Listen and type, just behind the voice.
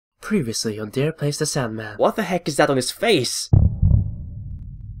Previously on Dare Plays the Sandman. What the heck is that on his face?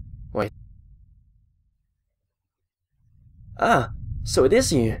 Wait. Ah, so it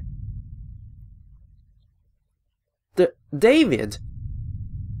is you. David!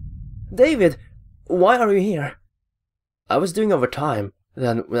 David, why are you here? I was doing overtime,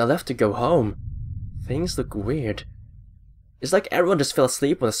 then when I left to go home, things look weird. It's like everyone just fell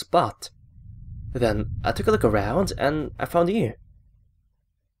asleep on the spot. Then I took a look around and I found you.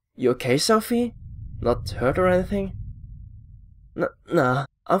 You okay, Sophie? Not hurt or anything? Nah,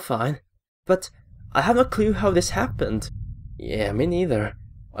 I'm fine. But I have no clue how this happened. Yeah, me neither.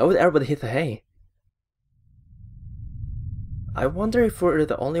 Why would everybody hit the hay? I wonder if we're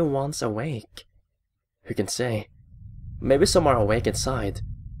the only ones awake. Who can say? Maybe some are awake inside.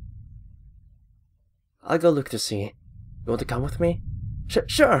 I'll go look to see. You want to come with me?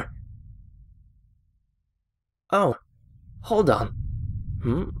 Sure! Oh, hold on.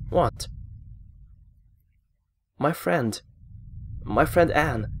 What? My friend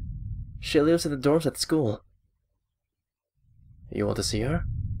Anne. She lives in the dorms at school. You want to see her?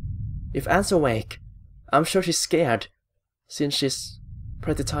 If Anne's awake, I'm sure she's scared, since she's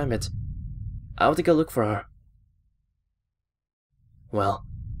pretty timid. I want to go look for her. Well,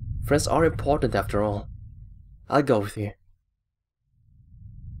 friends are important after all. I'll go with you.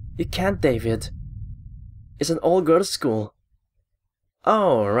 You can't, David. It's an all-girls school.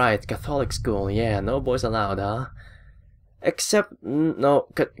 Oh, right, Catholic school. Yeah, no boys allowed, huh? Except, no,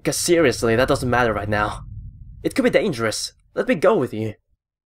 cause seriously, that doesn't matter right now. It could be dangerous. Let me go with you.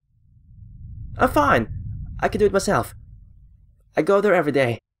 I'm fine. I can do it myself. I go there every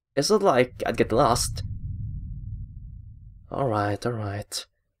day. It's not like I'd get lost. Alright.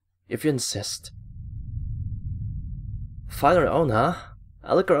 If you insist. Find our own, huh?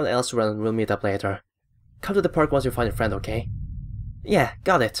 I'll look around elsewhere and we'll meet up later. Come to the park once you find your friend, okay? Yeah,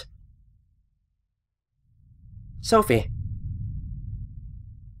 got it. Sophie.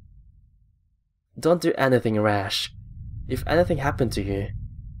 Don't do anything rash. If anything happened to you.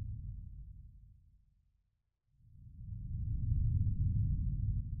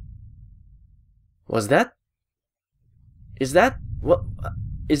 Was that? Is that? What?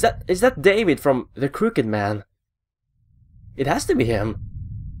 Is that David from The Crooked Man? It has to be him.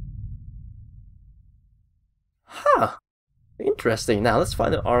 Huh. Interesting. Now let's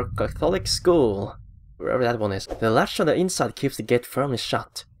find our Catholic school. Wherever that one is. The latch on the inside keeps the gate firmly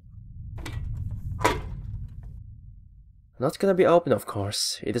shut. Not gonna be open, of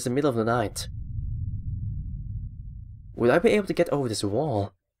course. It is the middle of the night. Would I be able to get over this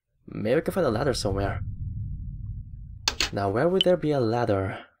wall? Maybe I can find a ladder somewhere. Now, where would there be a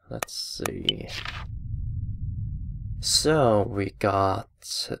ladder? Let's see. So, we got,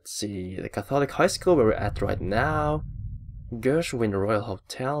 let's see, the Catholic High School where we're at right now. Gershwin Royal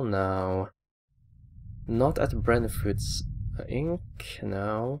Hotel, no. Not at Brentford's Inc.,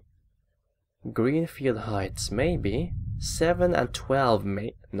 no. Greenfield Heights, maybe. 7 and 12,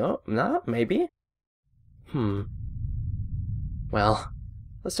 maybe? Well,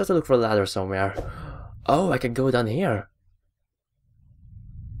 let's try to look for a ladder somewhere. Oh, I can go down here.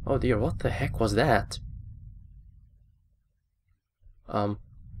 Oh dear, what the heck was that? Can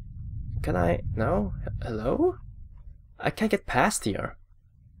I? No? Hello? I can't get past here.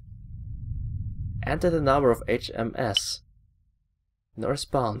 Enter the number of HMS. No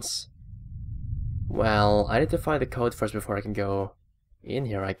response. Well, I need to find the code first before I can go in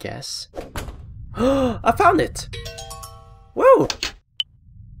here, I guess. I found it! Woo!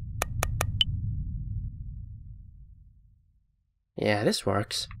 Yeah, this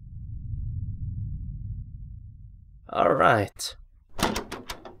works. Alright.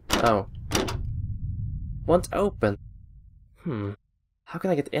 Oh. Won't open. How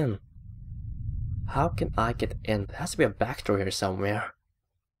can I get in? How can I get in? There has to be a back door here somewhere.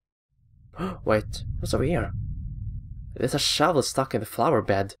 Wait, what's over here? There's a shovel stuck in the flower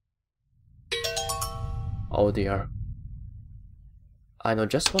bed. Oh dear. I know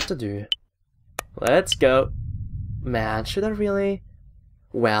just what to do. Let's go. Man, should I really?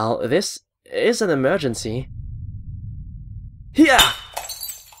 Well, this is an emergency. Yeah!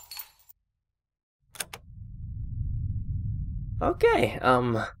 Okay,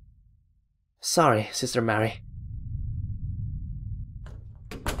 sorry, Sister Mary.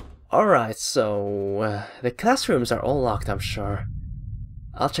 Alright, so, the classrooms are all locked, I'm sure.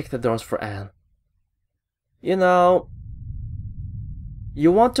 I'll check the doors for Anne. You know,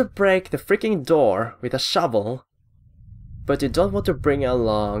 you want to break the freaking door with a shovel, but you don't want to bring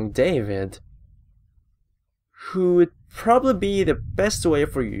along David, who would probably be the best way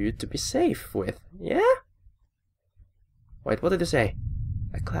for you to be safe with, yeah? Wait, what did you say?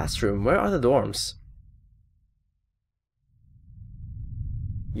 A classroom. Where are the dorms?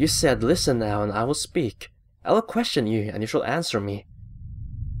 You said, listen now and I will speak. I will question you and you shall answer me.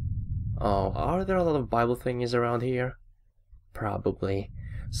 Oh, are there a lot of Bible thingies around here? Probably.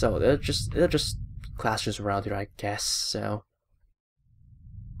 So they're just classrooms around here, I guess, so...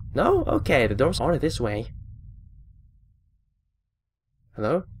 No? Okay, the dorms are this way.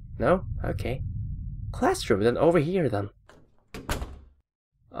 Hello? No? Okay. Classroom, then over here then.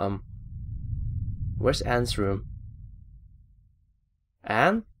 Where's Anne's room?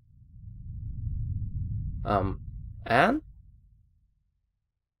 Anne? Anne?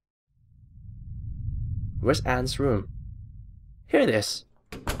 Where's Anne's room? Here it is.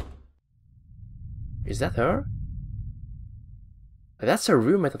 Is that her? That's her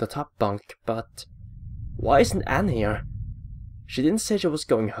roommate at the top bunk, but why isn't Anne here? She didn't say she was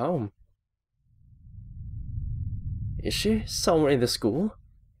going home. Is she somewhere in the school?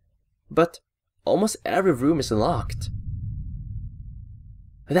 But almost every room is locked.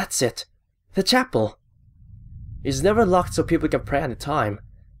 That's it. The chapel. It's never locked so people can pray any time.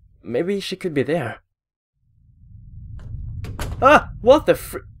 Maybe she could be there. Ah! What the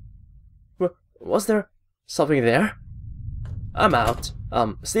was there something there? I'm out.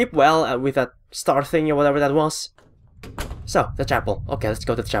 Sleep well with that star thing or whatever that was. So, the chapel. Okay, let's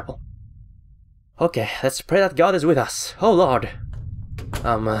go to the chapel. Okay, let's pray that God is with us. Oh Lord.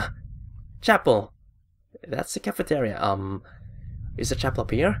 Chapel. That's the cafeteria. Is the chapel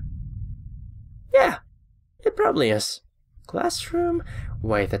up here? Yeah, it probably is. Classroom?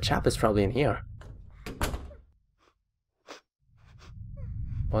 Wait, the chapel is probably in here.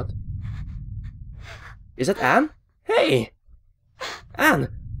 What? Is that Anne? Hey! Anne,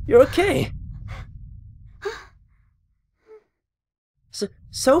 you're okay?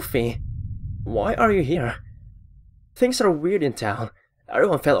 Sophie, why are you here? Things are weird in town.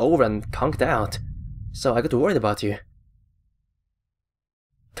 Everyone fell over and conked out, so I got worried about you.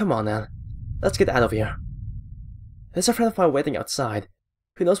 Come on, Anne. Let's get out of here. There's a friend of mine waiting outside.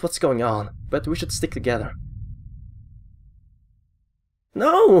 Who knows what's going on, but we should stick together.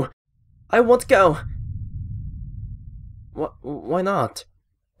 No! I won't go! Why not?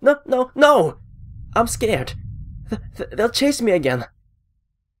 No! I'm scared. They'll chase me again.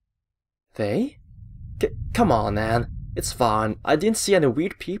 They? Come on, Anne. It's fine. I didn't see any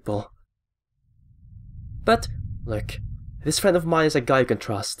weird people. But, look, this friend of mine is a guy you can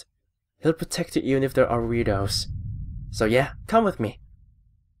trust. He'll protect you even if there are weirdos. So yeah, come with me.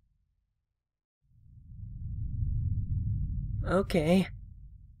 Okay.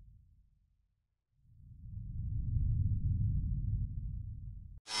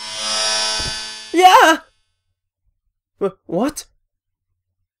 Yeah! What?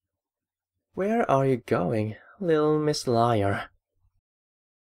 Where are you going, little Miss Liar?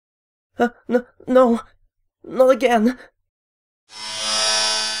 No, not again.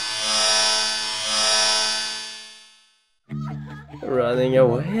 Running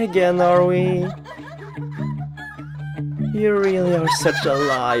away again, are we? You really are such a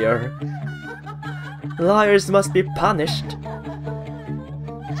liar. Liars must be punished.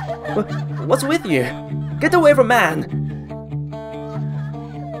 What's with you? Get away from man!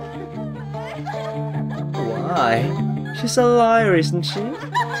 Why? She's a liar, isn't she?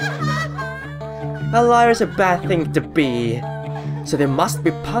 A liar is a bad thing to be, so they must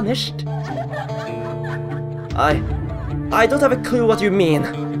be punished. I don't have a clue what you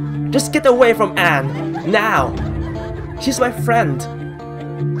mean. Just get away from Anne, now! She's my friend.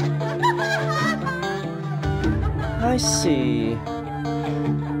 I see.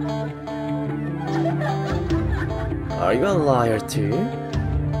 Are you a liar too?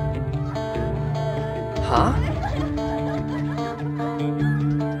 Huh?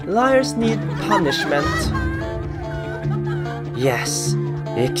 Liars need punishment. Yes,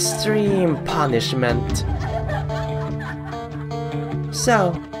 extreme punishment.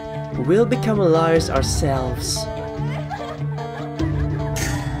 So, we'll become liars ourselves.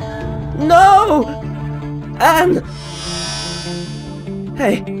 No! Anne!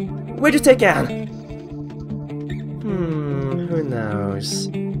 Hey, where'd you take Anne? Who knows?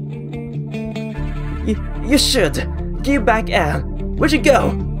 You should! Give back Anne! Where'd you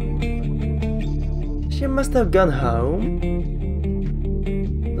go? She must have gone home.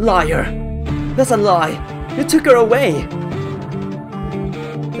 Liar! That's a lie! You took her away!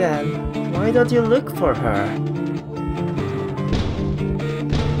 Then, why don't you look for her?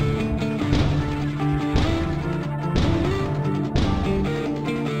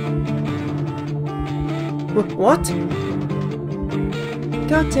 What?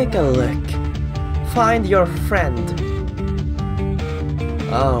 Go take a look. Find your friend.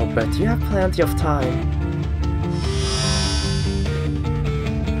 Oh, but you have plenty of time.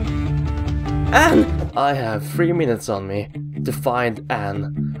 Anne! I have 3 minutes on me to find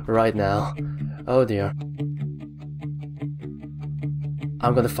Anne right now. Oh dear.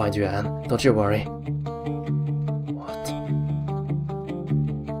 I'm gonna find you, Anne. Don't you worry. What?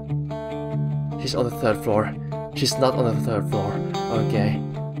 She's on the 3rd floor. She's not on the 3rd floor. Okay.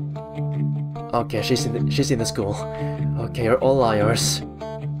 Okay, she's in the school. Okay, you're all liars.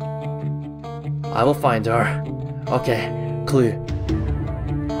 I will find her. Okay, clue.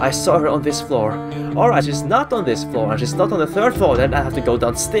 I saw her on this floor. Alright, she's not on this floor, and she's not on the 3rd floor, then I have to go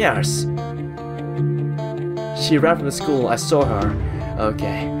downstairs. She ran from the school, I saw her.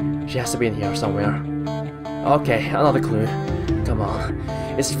 Okay, she has to be in here somewhere. Okay, another clue. Come on.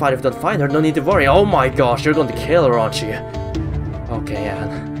 It's fine if you don't find her, no need to worry. Oh my gosh, you're going to kill her, aren't you? Okay,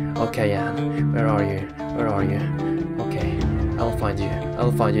 Anne. Okay, Anne. Where are you? Where are you? Okay, I'll find you.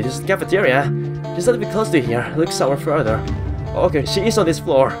 I'll find you. This is the cafeteria. She's not even close to here. Look somewhere further. Okay, she is on this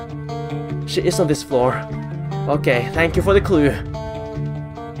floor. She is on this floor. Okay, thank you for the clue.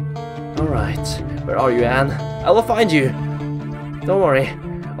 Alright, where are you, Anne? I will find you. Don't worry.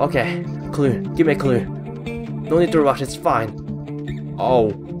 Okay, clue. Give me a clue. No need to rush, it's fine.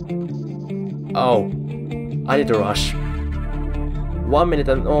 Oh. Oh. I need to rush. 1 minute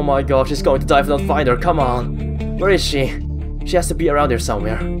and oh my gosh, she's going to die if I don't find her. Come on. Where is she? She has to be around here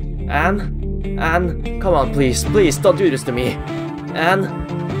somewhere. Anne? Anne? Come on, please. Please, don't do this to me. Anne?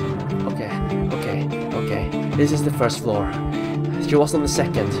 Okay, okay, okay. This is the 1st floor. She was on the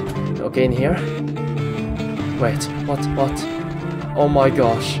 2nd. Okay, in here? Wait, what? Oh my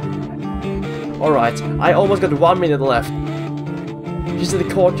gosh. Alright, I almost got 1 minute left. She's in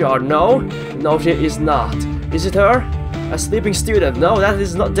the courtyard. No? No, she is not. Is it her? A sleeping student? No, that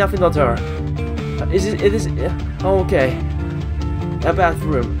is not definitely not her. It is. Oh, okay. A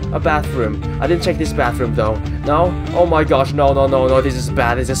bathroom. A bathroom. I didn't check this bathroom though. No? Oh my gosh, no. This is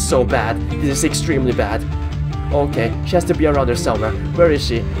bad. This is so bad. This is extremely bad. Okay, she has to be around here somewhere. Where is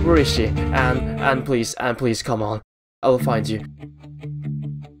she? Where is she? Anne, please, come on. I will find you.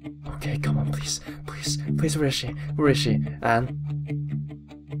 Okay, come on, please. Please, where is she? Where is she? Anne?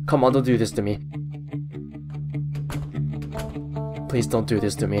 Come on, don't do this to me. Please don't do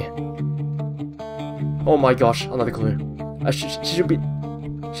this to me. Oh my gosh, another clue. She should be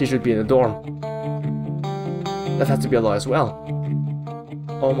in the dorm. That has to be a lie as well.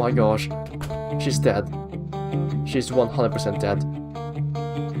 Oh my gosh. She's dead. She's 100% dead.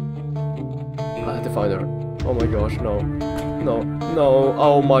 I have to find her. Oh my gosh, no. No.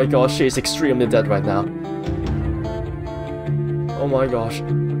 Oh my gosh, she is extremely dead right now. Oh my gosh.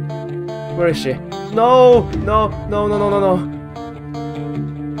 Where is she? No.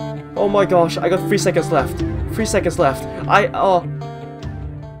 Oh my gosh, I got 3 seconds left. 3 seconds left.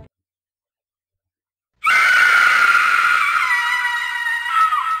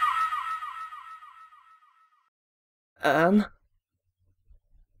 Anne?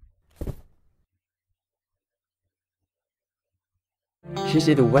 She's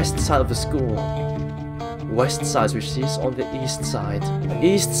in the west side of the school. West side, which is on the east side.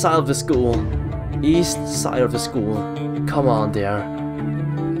 East side of the school. East side of the school. Come on, dear.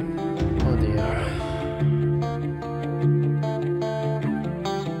 Oh dear.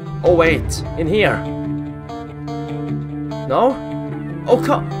 Oh wait, in here. No? Oh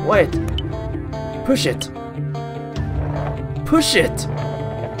come, wait. Push it. Push it.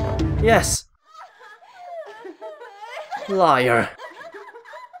 Yes. Liar.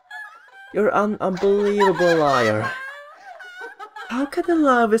 You're an unbelievable liar. How can you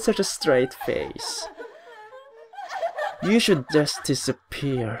lie with such a straight face? You should just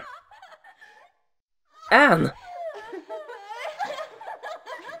disappear. Anne!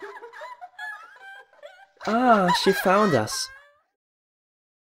 Ah, she found us.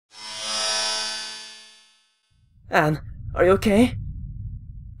 Anne, are you okay?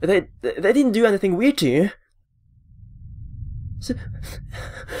 They didn't do anything weird to you.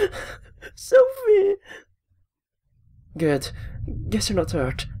 Sophie! Good. Guess you're not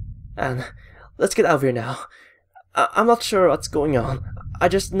hurt. Anne, let's get out of here now. I'm not sure what's going on. I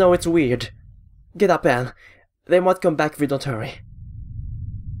just know it's weird. Get up, Anne. They might come back if we don't hurry.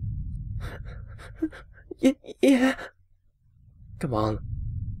 Yeah. Come on.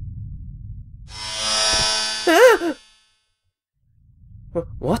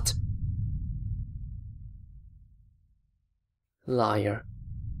 What? Liar.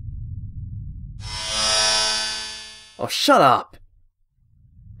 Oh, shut up!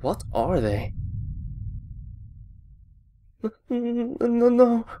 What are they?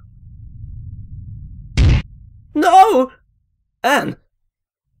 No! No! Anne!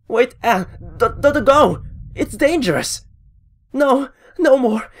 Wait, Anne, don't go! It's dangerous! No, no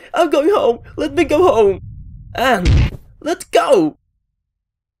more! I'm going home! Let me go home! Anne, let go!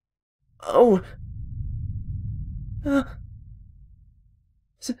 Oh...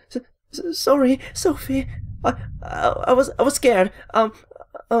 Sorry, Sophie. I was scared.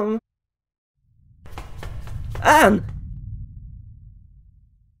 Anne!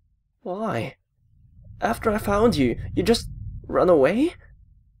 Why? After I found you, you just run away?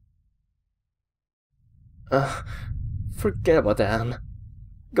 Forget about Anne.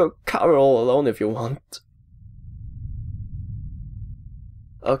 Go cover all alone if you want.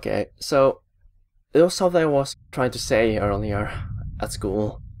 Okay, so it was something I was trying to say earlier at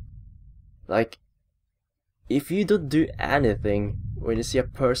school. Like, if you don't do anything when you see a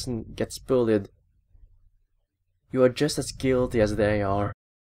person gets bullied, you are just as guilty as they are.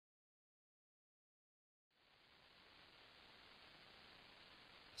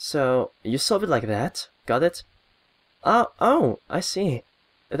 So, you solve it like that? Got it? Oh, I see.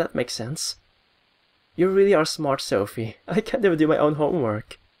 That makes sense. You really are smart, Sophie. I can't even do my own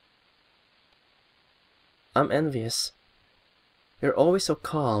homework. I'm envious. You're always so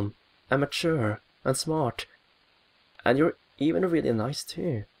calm, and mature, and smart. And you're even really nice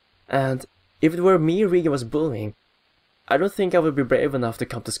too. And if it were me Regan was bullying, I don't think I would be brave enough to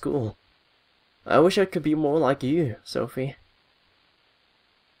come to school. I wish I could be more like you, Sophie.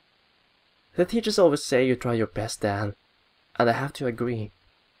 The teachers always say you try your best, Dan, and I have to agree.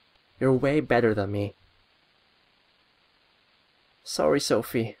 You're way better than me. Sorry,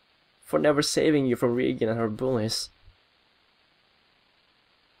 Sophie, for never saving you from Regan and her bullies.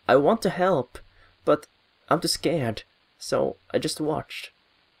 I want to help, but I'm too scared, so I just watched.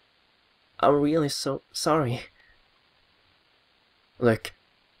 I'm really so sorry. Look,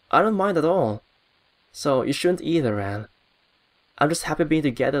 I don't mind at all, so you shouldn't either, Anne. I'm just happy being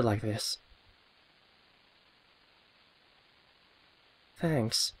together like this.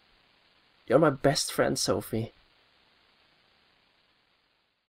 Thanks. You're my best friend, Sophie.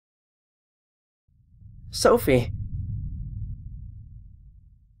 Sophie!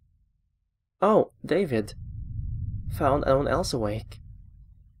 Oh, David. Found anyone else awake?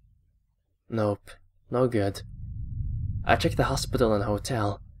 Nope, no good. I checked the hospital and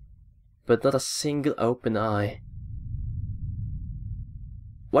hotel, but not a single open eye.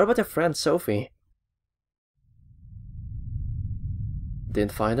 What about your friend Sophie?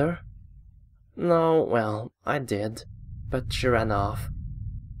 Didn't find her? No, well, I did, but she ran off.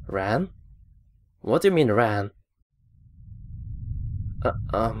 Ran? What do you mean ran?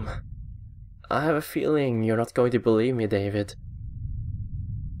 I have a feeling you're not going to believe me, David.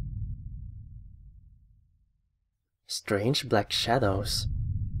 Strange black shadows.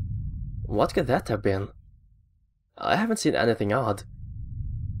 What could that have been? I haven't seen anything odd.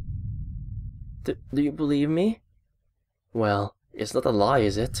 Do you believe me? Well, it's not a lie,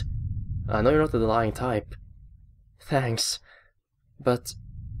 is it? I know you're not the lying type. Thanks. But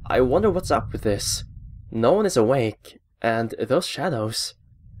I wonder what's up with this. No one is awake, and those shadows.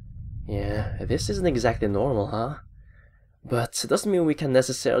 Yeah, this isn't exactly normal, huh? But it doesn't mean we can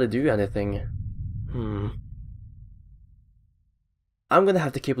necessarily do anything. I'm gonna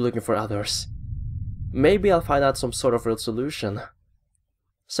have to keep looking for others. Maybe I'll find out some sort of real solution.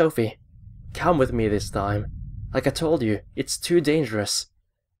 Sophie, come with me this time. Like I told you, it's too dangerous.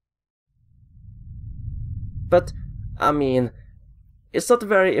 But, I mean, it's not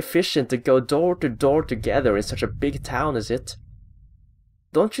very efficient to go door to door together in such a big town, is it?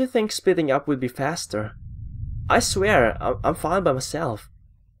 Don't you think splitting up would be faster? I swear, I'm fine by myself.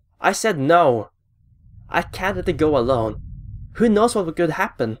 I said no. I can't let it go alone. Who knows what could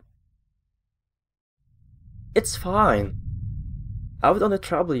happen? It's fine. I would only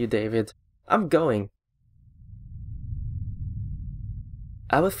trouble you, David. I'm going.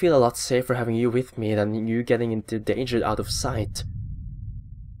 I would feel a lot safer having you with me than you getting into danger out of sight.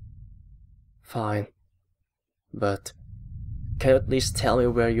 Fine. But can you at least tell me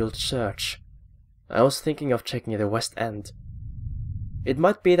where you'll search? I was thinking of checking the West End. It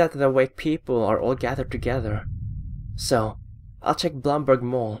might be that the awake people are all gathered together. So, I'll check Blumberg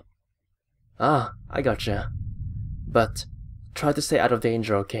Mall. Ah, I gotcha. But try to stay out of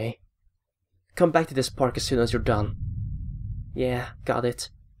danger, okay? Come back to this park as soon as you're done. Yeah, got it.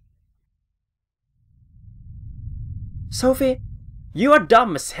 Sophie, you are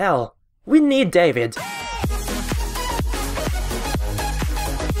dumb as hell. We need David.